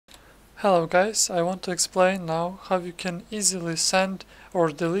Hello guys, I want to explain now how you can easily send or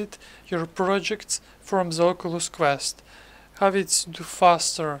delete your projects from the Oculus Quest. How it's do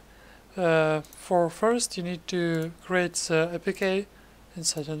faster. For first you need to create the APK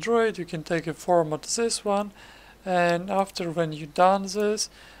inside Android. You can take a format this one, and after when you done this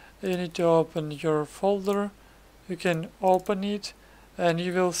you need to open your folder. You can open it and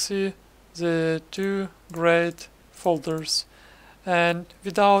you will see the two great folders. And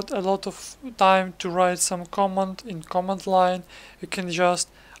without a lot of time to write some command in command line, you can just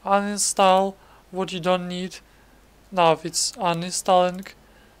uninstall what you don't need. Now it's uninstalling,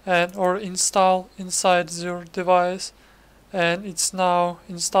 and or install inside your device, and it's now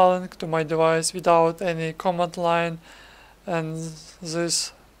installing to my device without any command line, and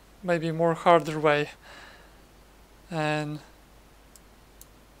this may be more harder way. And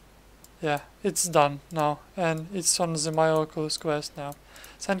yeah, it's done now, and it's on the my Oculus Quest now.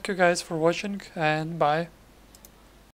 Thank you guys for watching, and bye.